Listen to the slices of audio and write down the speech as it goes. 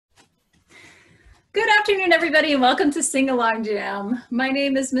Good afternoon, everybody, and welcome to Sing Along Jam. My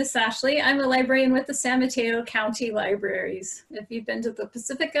name is Miss Ashley. I'm a librarian with the San Mateo County Libraries. If you've been to the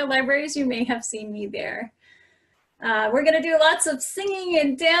Pacifica Libraries, you may have seen me there. We're going to do lots of singing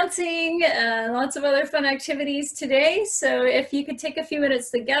and dancing, lots of other fun activities today. So if you could take a few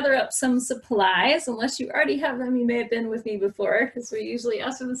minutes to gather up some supplies, unless you already have them, you may have been with me before, because we usually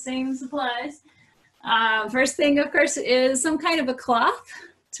ask for the same supplies. First thing, of course, is some kind of a cloth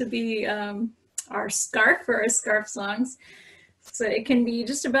to be our scarf for our scarf songs. So it can be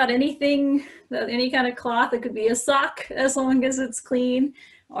just about anything, any kind of cloth. It could be a sock as long as it's clean,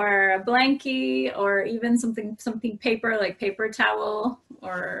 or a blankie, or even something paper like paper towel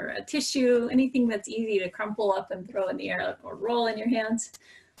or a tissue, anything that's easy to crumple up and throw in the air or roll in your hands.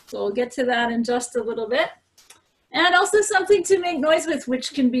 So we'll get to that in just a little bit. And also something to make noise with,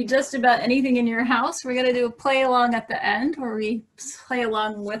 which can be just about anything in your house. We're gonna do a play along at the end where we play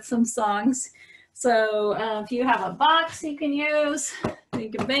along with some songs. So if you have a box you can use, you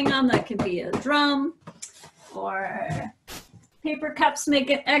can bang on, that could be a drum, or paper cups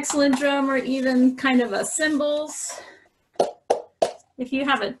make an excellent drum, or even kind of a cymbals. If you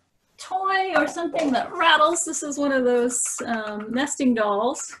have a toy or something that rattles, this is one of those nesting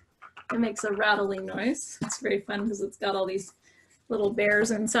dolls. It makes a rattling noise. It's very fun because it's got all these little bears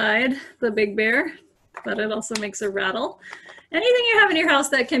inside, the big bear, but it also makes a rattle. Anything you have in your house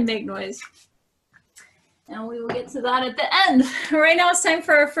that can make noise. And we will get to that at the end. Right now it's time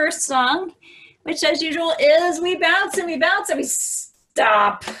for our first song, which as usual is We Bounce and We Bounce and We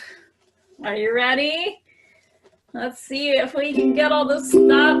Stop. Are you ready? Let's see if we can get all the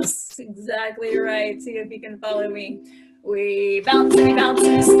stops exactly right. See if you can follow me. We bounce and we bounce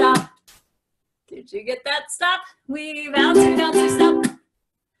and we stop. Did you get that stop? We bounce and we bounce and we stop.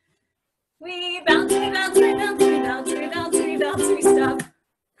 We bounce and we bounce and we bounce and we bounce and we bounce and we bounce and we stop.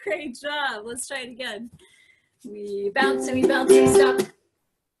 Great job. Let's try it again. We bounce and we bounce and we stop.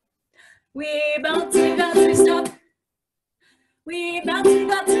 We bounce and we bounce and we stop. We bounce and we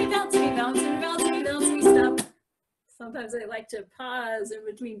bounce and we bounce and we bounce and we bounce and we bounce and we stop. Sometimes I like to pause in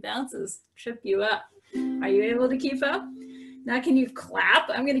between bounces, trip you up. Are you able to keep up? Now can you clap?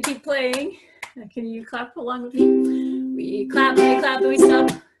 I'm going to keep playing. Can you clap along with me? We clap and we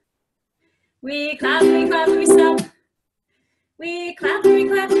stop. We clap and we stop. We clap and we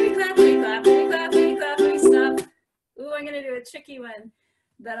clap and we clap and we clap and we clap and we clap and we stop. Ooh, I'm gonna do a tricky one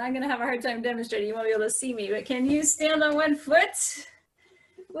that I'm gonna have a hard time demonstrating. You won't be able to see me, but can you stand on one foot?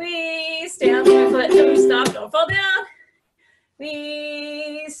 We stand on one foot and we stop, don't fall down.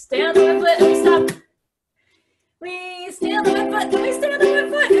 We stand on one foot and we stop. We stand on one foot and we stand on one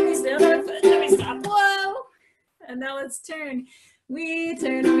foot and we stand on one foot and we stop. Whoa! And now let's turn. We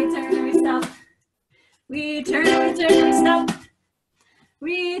turn and we turn and we stop. We turn and we turn and we stop.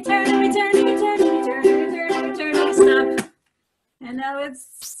 We turn and we turn and we turn and we turn and we turn and we turn and we stop. And now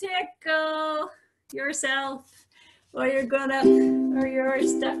it's tickle yourself or your grown-up or your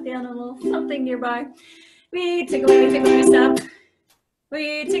stuffed animal, something nearby. We tickle and we tickle and we stop.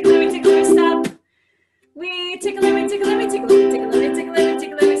 We tickle and we tickle and we stop. We tickle and we tickle and we tickle and we tickle and we tickle and we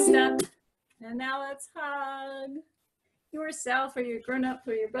tickle and we stop. And now let's hug yourself or your grown-up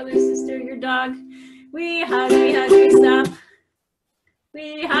or your brother, sister, your dog. We hug, we stop.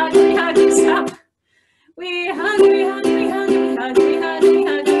 We hug, we stop. We hug, we hug, we hug, we hug, we hug, we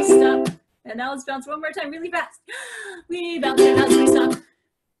hug, we stop. And now let's bounce one more time really fast. We bounce, we bounce, we stop.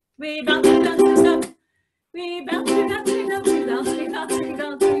 We bounce, we bounce, we stop. We bounce, we bounce, we bounce, we bounce, we bounce, we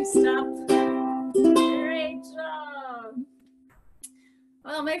bounce, we stop. Great job.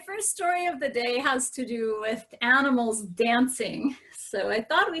 Well, my first story of the day has to do with animals dancing. So I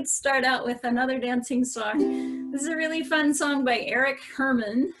thought we'd start out with another dancing song. This is a really fun song by Eric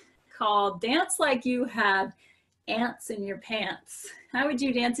Herman called Dance Like You Had Ants in Your Pants. How would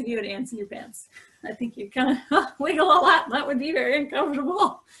you dance if you had ants in your pants? I think you'd kind of wiggle a lot. That would be very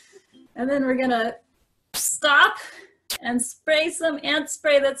uncomfortable. And then we're gonna stop and spray some ant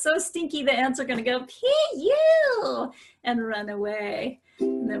spray that's so stinky the ants are gonna go, pee you, and run away.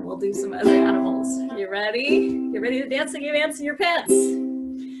 And then we'll do some other animals. You ready? You ready to dance like you have ants in your pants?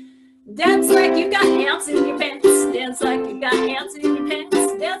 Dance like you got ants in your pants. Dance like you got ants in your pants.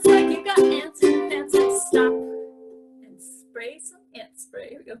 Dance like you got ants in your pants. And stop and spray some ant spray.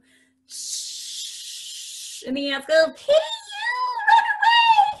 Here we go. Shh. And the ants go, pee you, run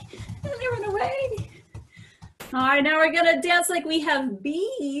away. And they run away. All right, now we're gonna dance like we have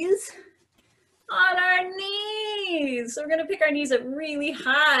bees on our knees. So we're gonna pick our knees up really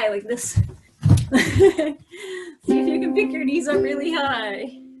high like this. See if you can pick your knees up really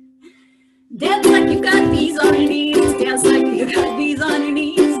high. Dance like you got bees on your knees. Dance like you got bees on your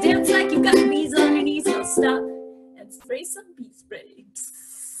knees. Dance like you got bees on your knees. spray some bee spray.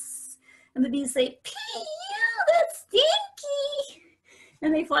 Psst. And the bees say, pew, that's stinky.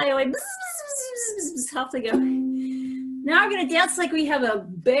 And they fly away. Bzz, bzz, bzz, bzz, bzz, off they go. Now we're gonna dance like we have a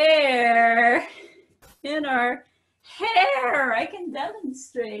bear in our hair. I can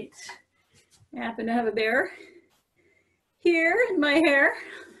demonstrate. I happen to have a bear here in my hair.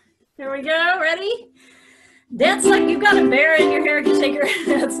 Here we go, ready? Dance like you got a bear in your hair. You shake your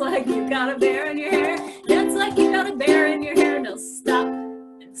dance like you got a bear in your hair. Dance like you got a bear in your hair. Now stop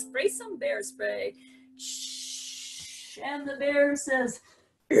and spray some bear spray. Shh. And the bear says,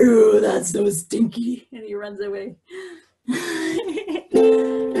 ew, that's so stinky. And he runs away. There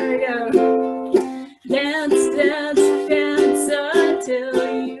we go. Dance, dance, dance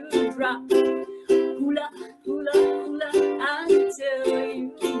until you drop. Hula, hula, hula until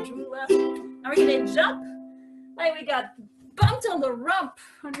you drool up. Now we're gonna jump like we got bumped on the rump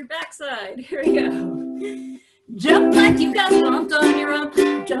on your backside. Here we go. Jump like you got bumped on your rump.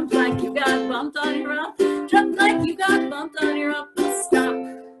 Jump like you got bumped on your rump. Jump like you got bumped on your rump. Stop.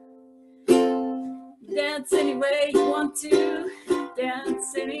 Dance any way you want to.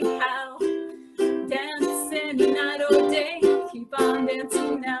 Dance anyhow. Dance any night or day. Keep on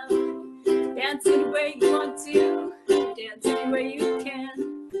dancing now. Dance any way you want to. Dance any way you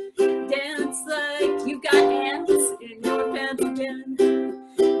can. Dance like you got ants in your pants again.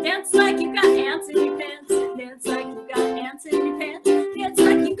 Dance like you got ants in your pants. Dance like you got ants in your pants. Dance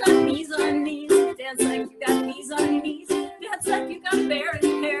like you got bees on your knees. Dance like you got bees on your knees. Dance like you got a bear in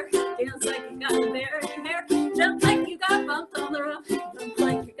your hair. Dance like you got a bear in your hair. Jump like you got bumped on the rump. Jump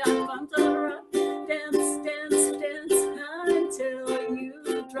like you got bumped on the rump. Dance, dance, dance until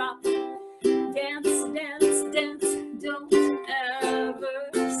you drop. Dance, dance, dance. Don't ever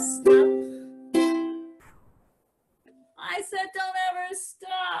stop. I said don't ever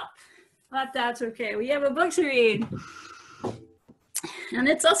stop. But that's okay. We have a book to read. And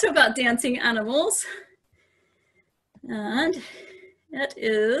it's also about dancing animals. And it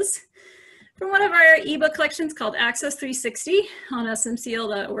is from one of our ebook collections called Access 360 on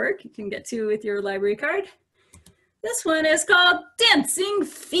smcl.org. You can get to with your library card. This one is called Dancing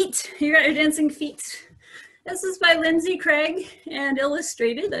Feet. You got your dancing feet. This is by Lindsay Craig and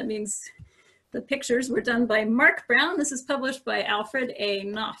illustrated. That means the pictures were done by Mark Brown. This is published by Alfred A.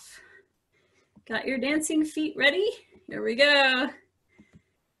 Knopf. Got your dancing feet ready? Here we go.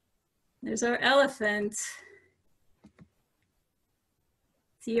 There's our elephant.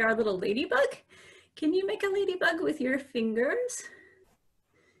 See our little ladybug? Can you make a ladybug with your fingers?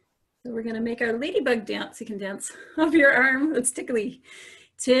 So we're gonna make our ladybug dance. You can dance off your arm. It's tickly.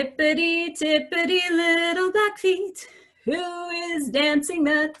 Tippity, tippity, little black feet. Who is dancing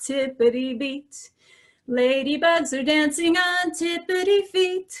the tippity beat? Ladybugs are dancing on tippity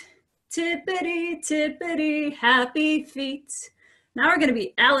feet. Tippity, tippity, happy feet. Now we're gonna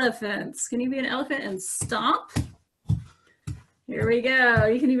be elephants. Can you be an elephant and stomp? Here we go.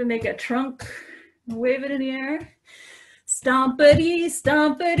 You can even make a trunk, wave it in the air. Stompity,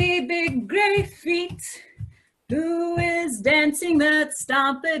 stompity, big gray feet. Who is dancing that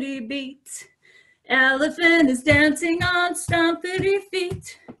stompity beat? Elephant is dancing on stompity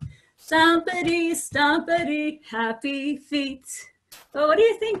feet. Stompity, stompity, happy feet. Oh, what do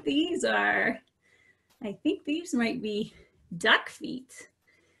you think these are? I think these might be duck feet.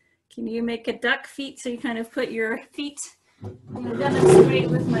 Can you make a duck feet so you kind of put your feet? I'm going to demonstrate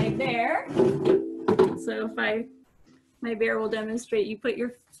with my bear. So if my bear will demonstrate, you put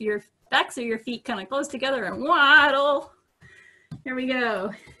your backs of your feet kind of close together and waddle. Here we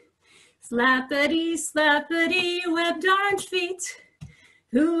go. Slappity, slappity, webbed orange feet.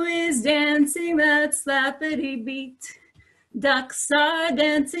 Who is dancing that slappity beat? Ducks are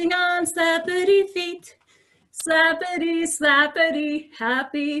dancing on slappity feet. Slappity, slappity,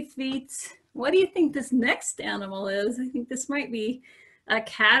 happy feet. What do you think this next animal is? I think this might be a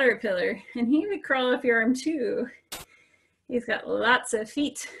caterpillar. And he would crawl up your arm too. He's got lots of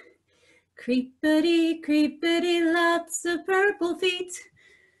feet. Creepity, creepity, lots of purple feet.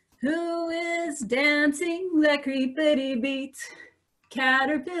 Who is dancing the creepity beat?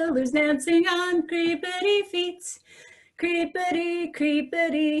 Caterpillars dancing on creepity feet. Creepity,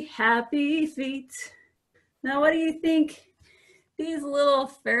 creepity, happy feet. Now what do you think these little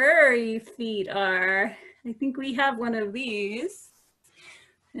furry feet are? I think we have one of these.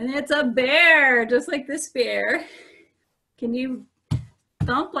 And it's a bear, just like this bear. Can you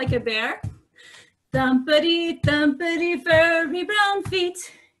thump like a bear? Thumpity, thumpity, furry brown feet.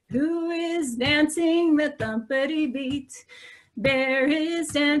 Who is dancing the thumpity beat? Bear is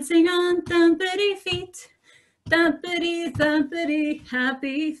dancing on thumpity feet. Thumpity, thumpity,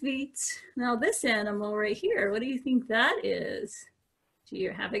 happy feet. Now this animal right here, what do you think that is? Do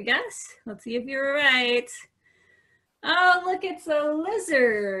you have a guess? Let's see if you're right. Oh, look, it's a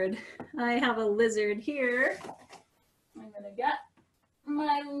lizard. I have a lizard here. I'm gonna get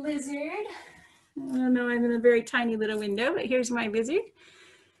my lizard. Oh no, I'm in a very tiny little window, but here's my lizard.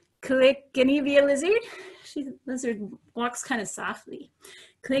 Clickety be a lizard. Lizard walks kind of softly.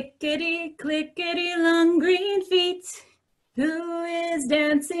 Clickety, clickety, long green feet. Who is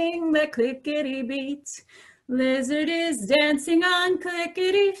dancing the clickety beat? Lizard is dancing on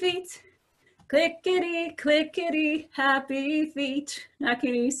clickety feet. Clickety, clickety, happy feet. Now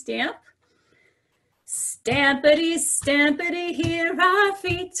can you stamp? Stampity, stampity, here are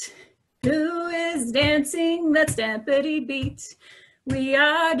feet. Who is dancing that stampity beat? We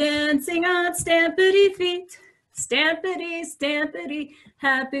are dancing on stampity feet. Stampity, stampity,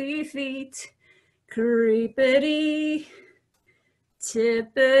 happy feet. Creepity,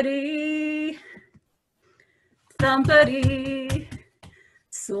 tippity, thumpity,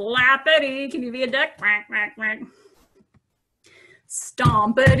 slappity. Can you be a duck? Quack, quack, quack.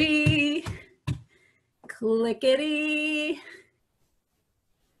 Stompity, clickety,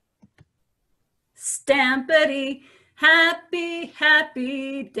 stampity, happy,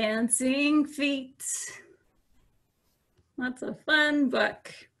 happy dancing feet. That's a fun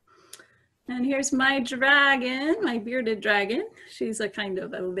book. And here's my dragon, my bearded dragon. She's a kind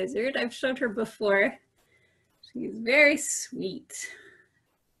of a lizard. I've showed her before. She's very sweet.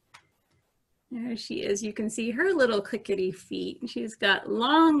 There she is. You can see her little clickety feet. She's got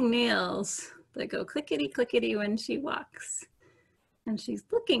long nails that go clickety clickety when she walks. And she's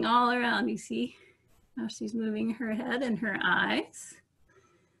looking all around, you see. Now she's moving her head and her eyes.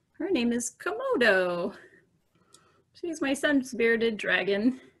 Her name is Komodo. She's my son's bearded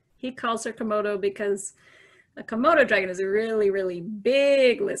dragon. He calls her Komodo because a Komodo dragon is a really, really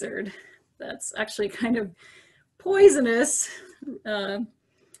big lizard that's actually kind of poisonous.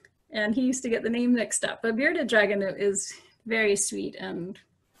 And he used to get the name mixed up. A bearded dragon is very sweet, and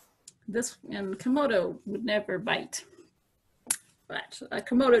Komodo would never bite. But a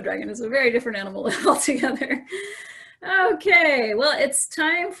Komodo dragon is a very different animal altogether. Okay, well, it's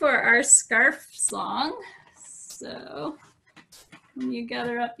time for our scarf song. So when you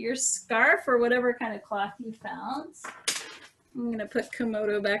gather up your scarf or whatever kind of cloth you found, I'm gonna put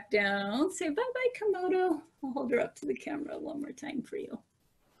Komodo back down. Say bye-bye, Komodo. I'll hold her up to the camera one more time for you.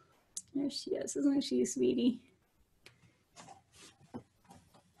 There she is, isn't she, sweetie?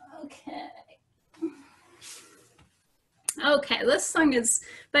 Okay. Okay, this song is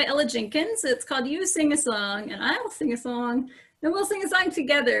by Ella Jenkins. It's called You Sing a Song, and I'll sing a song, and we'll sing a song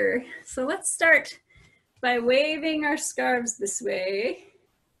together. So let's start by waving our scarves this way.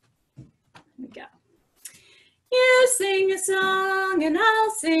 Here we go. You sing a song, and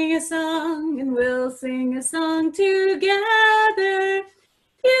I'll sing a song, and we'll sing a song together.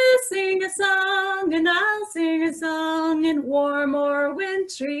 You sing a song, and I'll sing a song in warm or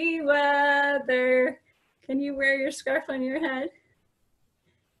wintry weather. Can you wear your scarf on your head?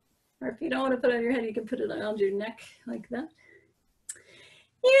 Or if you don't want to put it on your head, you can put it around your neck like that.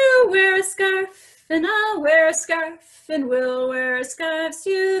 You wear a scarf, and I'll wear a scarf, and we'll wear scarves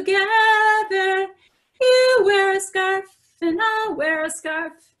together. You wear a scarf, and I'll wear a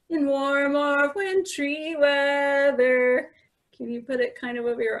scarf in warm or wintry weather. Can you put it kind of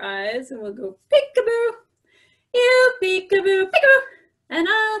over your eyes, and we'll go peekaboo. You peekaboo, peekaboo, and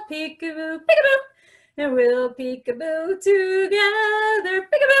I'll peekaboo, peekaboo. And we'll peekaboo together,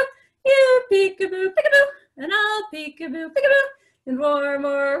 peekaboo. You peekaboo, peekaboo, and I'll peekaboo, peekaboo. In warm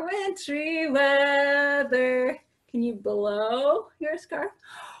or wintry weather. Can you blow your scarf?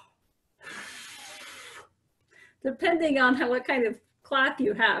 Depending on what kind of cloth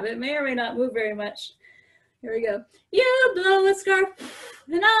you have, it may or may not move very much. Here we go. You blow a scarf,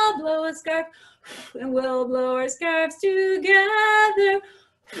 and I'll blow a scarf, and we'll blow our scarves together.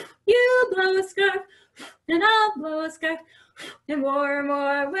 You blow a scarf, and I'll blow a scarf in warm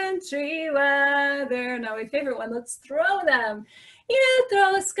or wintry weather. Now my favorite one, let's throw them. You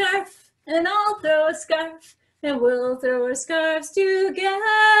throw a scarf, and I'll throw a scarf, and we'll throw our scarves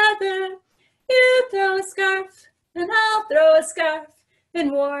together. You throw a scarf, and I'll throw a scarf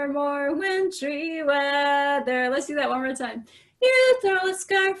in warm or wintry weather. Let's do that one more time. You throw a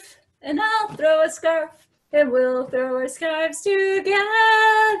scarf, and I'll throw a scarf, and we'll throw our scarves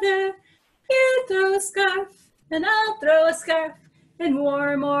together. You throw a scarf, and I'll throw a scarf in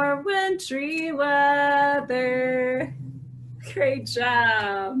warm or wintry weather. Great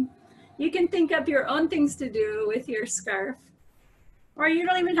job. You can think up your own things to do with your scarf. Or you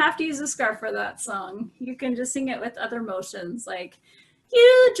don't even have to use a scarf for that song. You can just sing it with other motions, like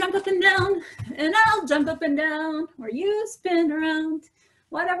you jump up and down and I'll jump up and down, or you spin around,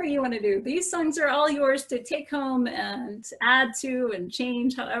 whatever you want to do. These songs are all yours to take home and add to and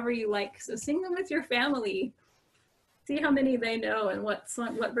change however you like. So sing them with your family. See how many they know and what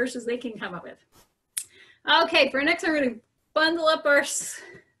verses they can come up with. Okay, for next, I'm going to bundle up our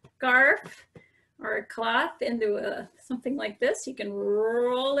scarf or a cloth into something like this. You can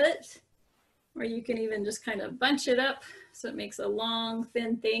roll it, or you can even just kind of bunch it up so it makes a long,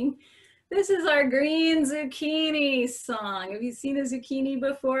 thin thing. This is our green zucchini song. Have you seen a zucchini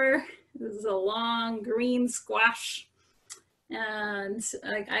before? This is a long green squash. And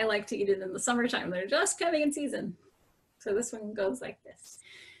I like to eat it in the summertime. They're just coming in season. So this one goes like this.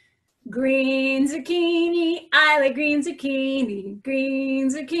 Green zucchini, I like green zucchini. Green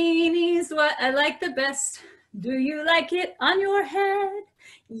zucchini's what I like the best. Do you like it on your head?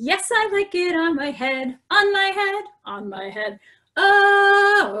 Yes, I like it on my head, on my head, on my head.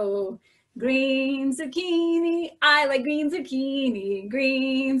 Oh, green zucchini, I like green zucchini.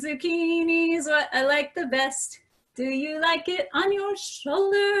 Green zucchini's what I like the best. Do you like it on your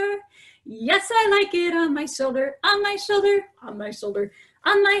shoulder? Yes, I like it on my shoulder, on my shoulder, on my shoulder.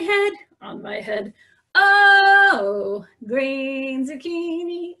 On my head, on my head. Oh, green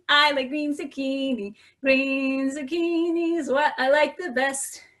zucchini, I like green zucchini. Green zucchini is what I like the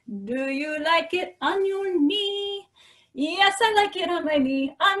best. Do you like it on your knee? Yes, I like it on my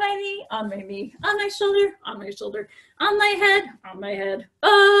knee, on my knee, on my knee, on my shoulder, on my shoulder, on my head, on my head.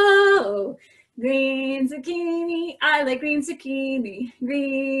 Oh, green zucchini, I like green zucchini.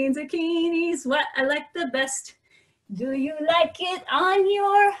 Green zucchini is what I like the best. Do you like it on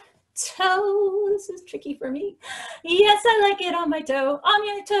your toe? This is tricky for me. Yes, I like it on my toe, on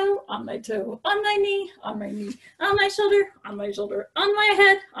my toe, on my toe, on my knee, on my knee, on my shoulder, on my shoulder, on my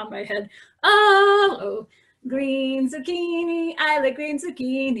head, on my head. Oh, green zucchini, I like green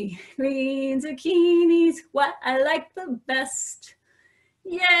zucchini. Green zucchini's what I like the best.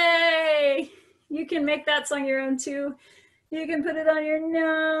 Yay! You can make that song your own too. You can put it on your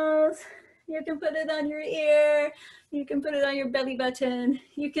nose. You can put it on your ear. You can put it on your belly button.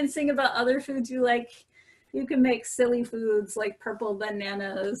 You can sing about other foods you like. You can make silly foods like purple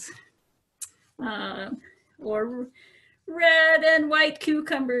bananas or red and white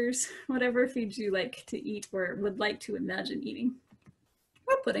cucumbers, whatever foods you like to eat or would like to imagine eating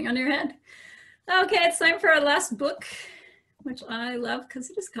or putting on your head. Okay, it's time for our last book, which I love because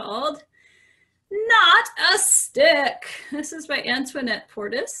it is called Not a Stick. This is by Antoinette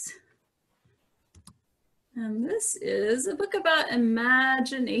Portis. And this is a book about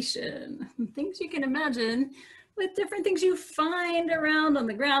imagination, things you can imagine with different things you find around on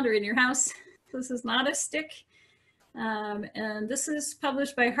the ground or in your house. This is Not a Stick. And this is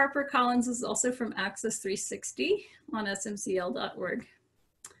published by HarperCollins. This is also from Access 360 on smcl.org.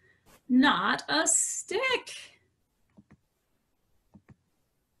 Not a stick.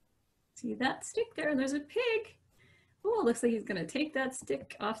 See that stick there? There's a pig. Oh, looks like he's gonna take that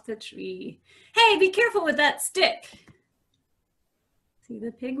stick off the tree. Hey, be careful with that stick. See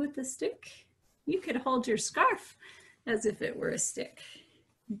the pig with the stick? You could hold your scarf as if it were a stick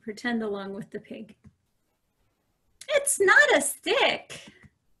and pretend along with the pig. It's not a stick.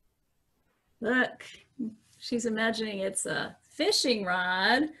 Look, she's imagining it's a fishing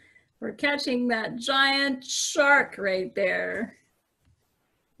rod for catching that giant shark right there.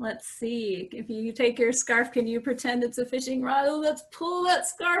 Let's see, if you take your scarf, can you pretend it's a fishing rod? Oh, let's pull that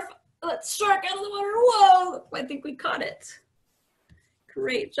scarf, that shark out of the water. Whoa, I think we caught it.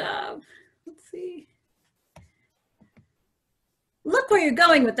 Great job. Let's see. Look where you're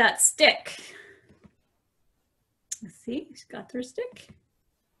going with that stick. Let's see, she's got her stick.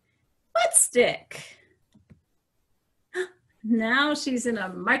 What stick? Now she's in a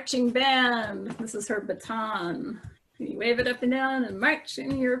marching band. This is her baton. You wave it up and down and march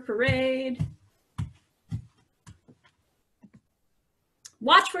in your parade.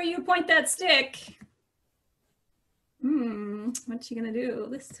 Watch where you point that stick. What's she gonna do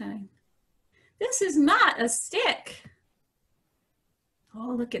this time? This is not a stick.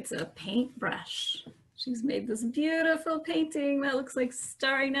 Oh, look, it's a paintbrush. She's made this beautiful painting that looks like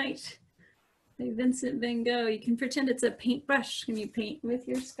Starry Night by Vincent van Gogh. You can pretend it's a paintbrush. Can you paint with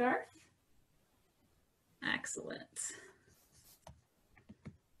your scarf? Excellent.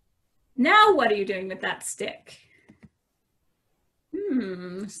 Now what are you doing with that stick?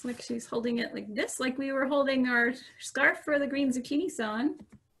 It's like she's holding it like this, like we were holding our scarf for the green zucchini song.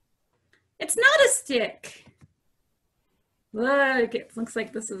 It's not a stick. Look, it looks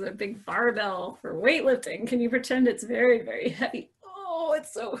like this is a big barbell for weightlifting. Can you pretend it's very, very heavy? Oh,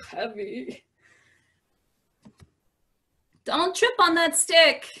 it's so heavy. Don't trip on that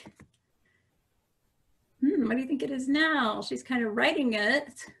stick. What do you think it is now? She's kind of writing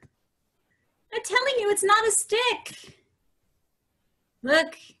it. I'm telling you, it's not a stick.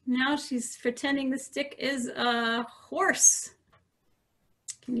 Look, now she's pretending the stick is a horse.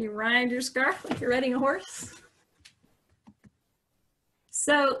 Can you ride your scarf like you're riding a horse?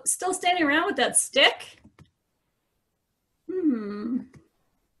 So, still standing around with that stick?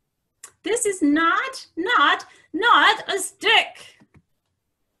 This is not a stick.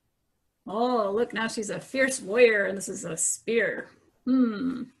 Oh, look, now she's a fierce warrior and this is a spear.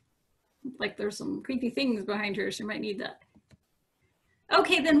 Like there's some creepy things behind her. She might need that.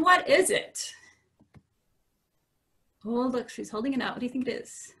 Okay, then what is it? Oh, look, she's holding it out. What do you think it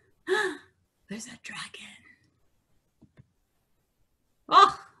is? There's a dragon.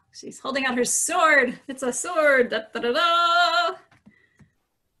 Oh, she's holding out her sword. It's a sword. Da, da, da, da.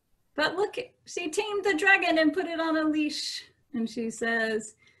 But look, she tamed the dragon and put it on a leash. And she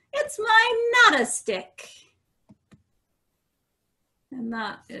says, "It's my not a stick." And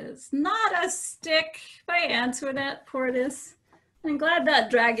that is Not a Stick by Antoinette Portis. I'm glad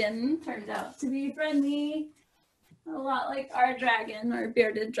that dragon turned out to be friendly. A lot like our dragon, our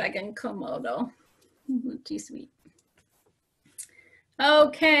bearded dragon Komodo. Too sweet.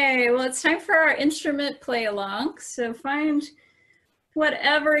 Okay, well, it's time for our instrument play along. So find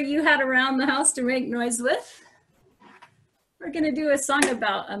whatever you had around the house to make noise with. We're going to do a song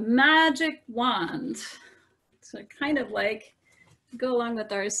about a magic wand. So kind of like go along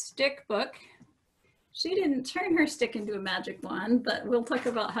with our stick book. She didn't turn her stick into a magic wand, but we'll talk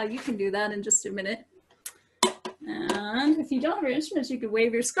about how you can do that in just a minute. And if you don't have your instruments, you could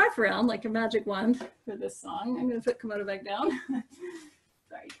wave your scarf around like a magic wand for this song. I'm going to put Komodo back down.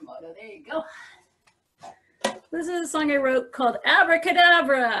 Sorry, Komodo. There you go. This is a song I wrote called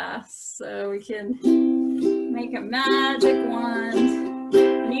Abracadabra. So we can make a magic wand.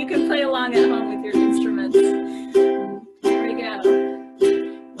 And you can play along at home with your instruments. Here we go.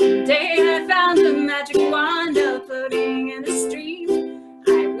 One day I found a magic wand floating in a stream.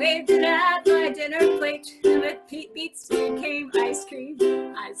 I waved it at my dinner plate, and it beats became ice cream.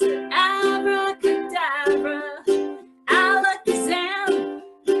 I said, abracadabra, alakazam,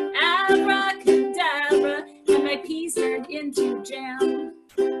 abracadabra, and my peas turned into jam.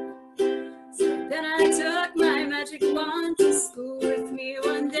 So then I took my magic wand to school with me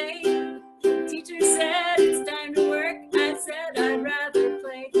one day. The teacher said, it's time to work. I said, I'd rather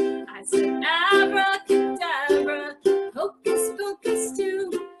play. I said, abracadabra, hocus pocus too.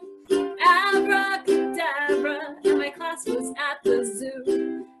 Abracadabra, and my class was at the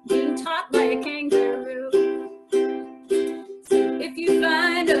zoo, being taught by a kangaroo. So if you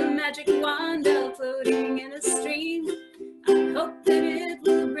find a magic wand floating in a stream, I hope that it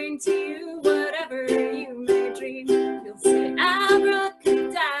will bring to you whatever you may dream. You'll say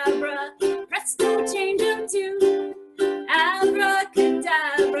abracadabra, presto, change of tune.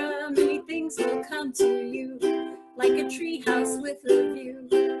 Abracadabra, many things will come to you, like a treehouse with a view,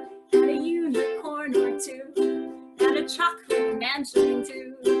 and a unicorn or two, and a chocolate mansion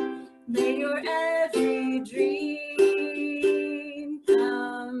too. May your every dream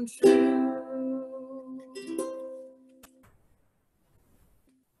come true.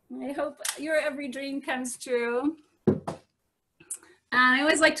 I hope your every dream comes true. And I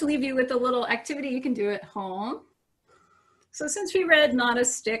always like to leave you with a little activity you can do at home. So since we read Not a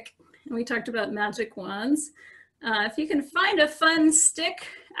Stick, and we talked about magic wands, if you can find a fun stick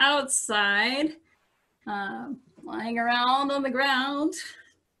outside, lying around on the ground,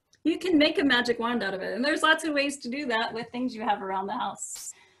 you can make a magic wand out of it. And there's lots of ways to do that with things you have around the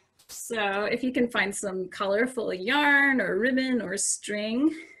house. So if you can find some colorful yarn or ribbon or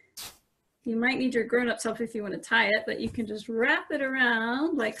string, you might need your grown-up help if you want to tie it, but you can just wrap it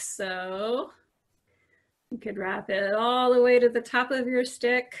around like so. You could wrap it all the way to the top of your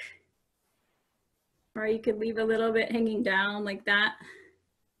stick, or you could leave a little bit hanging down like that.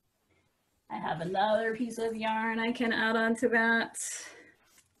 I have another piece of yarn I can add onto that.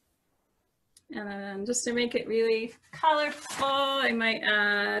 And then just to make it really colorful, I might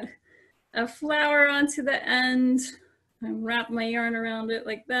add a flower onto the end and wrap my yarn around it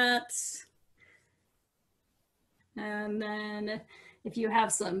like that. And then if you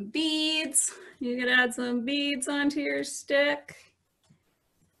have some beads, you could add some beads onto your stick.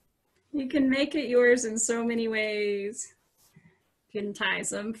 You can make it yours in so many ways. You can tie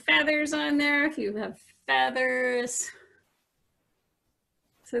some feathers on there if you have feathers.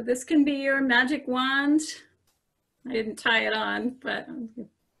 So this can be your magic wand. I didn't tie it on, but if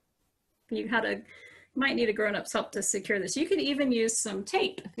you had a might need a grown-up's help to secure this. You could even use some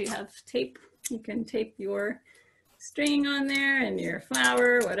tape. If you have tape, you can tape your string on there and your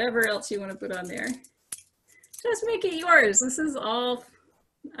flower, whatever else you want to put on there. Just make it yours. This is all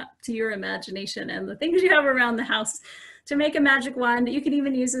up to your imagination and the things you have around the house to make a magic wand. You can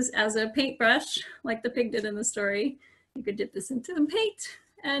even use this as a paintbrush, like the pig did in the story. You could dip this into some paint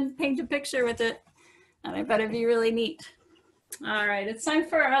and paint a picture with it. And I bet it'd be really neat. All right, it's time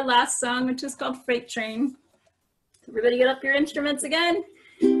for our last song, which is called Freight Train. Everybody get up your instruments again.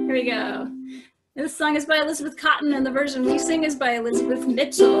 Here we go. This song is by Elizabeth Cotton, and the version we sing is by Elizabeth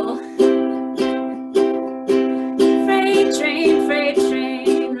Mitchell. Freight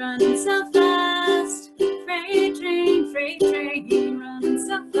train, running so fast. Freight train, running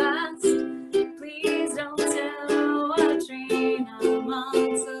so fast. Please don't tell what train I'm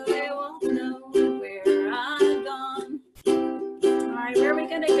on, so they won't know where I've gone. All right, where are we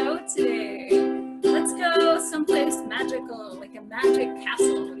gonna go today? Let's go someplace magical, like a magic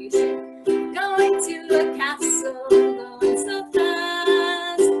castle. What do you say? Going to a castle, going so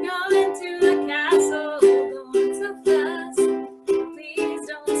fast. Going to a castle, going so fast. Please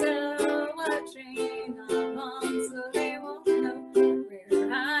don't tell what train I'm on, so they won't know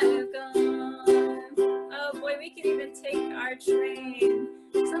where I've gone. Oh boy, we can even take our train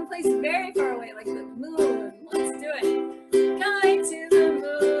someplace very far away, like the moon. Let's do it. Going to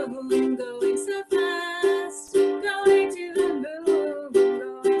the moon, going so fast. Going to the moon,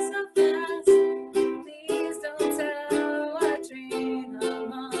 going so fast. Please don't tell what train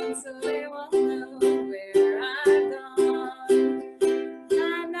I'm on, so they won't know where I've gone.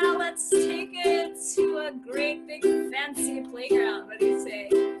 And now let's take it to a great big fancy playground. What do you say?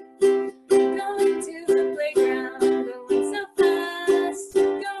 Going to the playground, going so fast.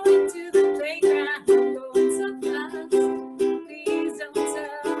 Going to the playground, going so fast. Please don't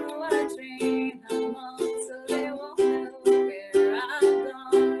tell what train I'm on, so they won't know where I've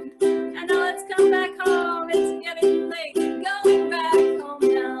gone. And now let's come back home, it's getting late. Going back home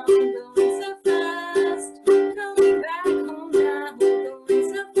now, going so fast. Going back home now, going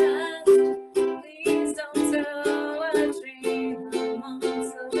so fast. Please don't tell what train I'm on,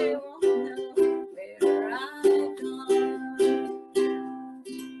 so they won't know where I've gone.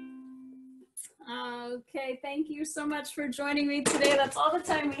 Okay, thank you so much for joining me today. That's all the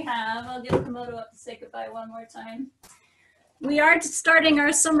time we have. I'll get Komodo up to say goodbye one more time. We are starting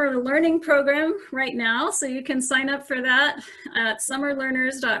our summer learning program right now, so you can sign up for that at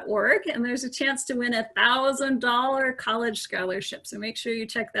summerlearners.org, and there's a chance to win a $1,000 college scholarship, so make sure you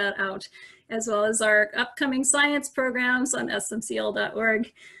check that out, as well as our upcoming science programs on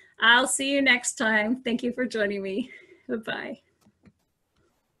smcl.org. I'll see you next time. Thank you for joining me. Goodbye.